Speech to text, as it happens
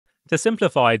To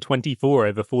simplify 24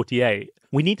 over 48,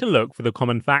 we need to look for the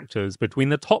common factors between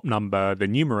the top number, the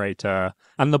numerator,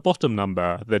 and the bottom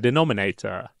number, the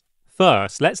denominator.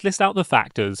 First, let's list out the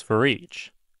factors for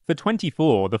each. For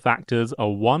 24, the factors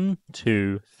are 1,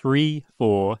 2, 3,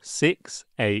 4, 6,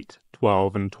 8,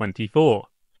 12, and 24.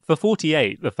 For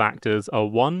 48, the factors are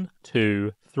 1,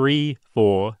 2, 3,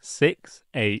 4, 6,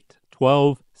 8,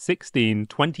 12, 16,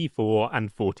 24,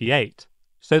 and 48.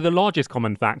 So the largest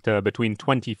common factor between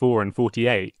 24 and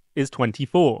 48 is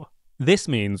 24. This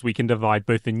means we can divide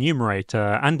both the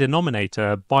numerator and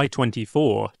denominator by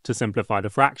 24 to simplify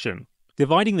the fraction.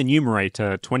 Dividing the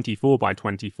numerator 24 by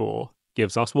 24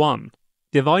 gives us 1.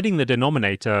 Dividing the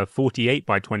denominator 48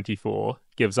 by 24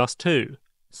 gives us 2.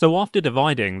 So after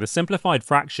dividing, the simplified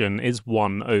fraction is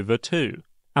 1 over 2.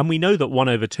 And we know that 1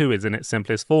 over 2 is in its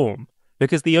simplest form,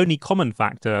 because the only common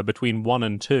factor between 1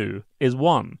 and 2 is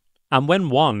 1. And when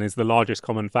 1 is the largest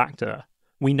common factor,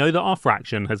 we know that our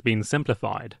fraction has been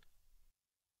simplified.